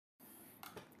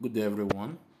Good day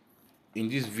everyone. In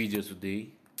this video today,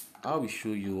 I will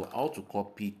show you how to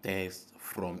copy text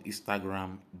from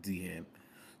Instagram DM.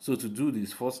 So to do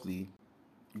this, firstly,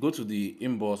 go to the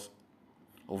inbox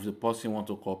of the person you want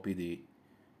to copy the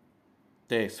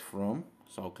text from.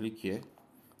 So I'll click here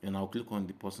and I'll click on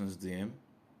the person's DM.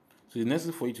 So the next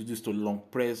thing for you to do is to long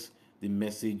press the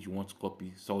message you want to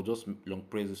copy. So I'll just long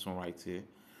press this one right here.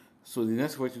 So the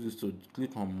next thing for you to do is to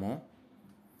click on more.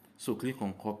 So click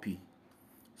on copy.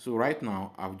 So right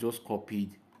now I've just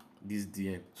copied this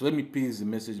DM. So let me paste the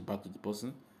message back to the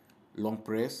person. Long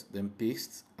press, then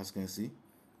paste, as you can see.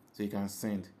 So you can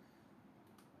send.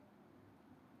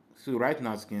 So right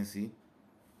now, as you can see,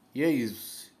 here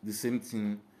is the same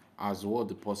thing as what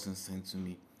the person sent to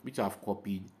me, which I've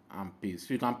copied and pasted.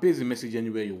 So you can paste the message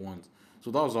anywhere you want.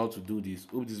 So that was how to do this.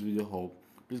 Hope this video helped.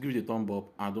 Please give it a thumb up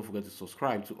and don't forget to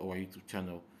subscribe to our YouTube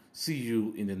channel. See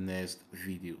you in the next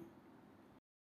video.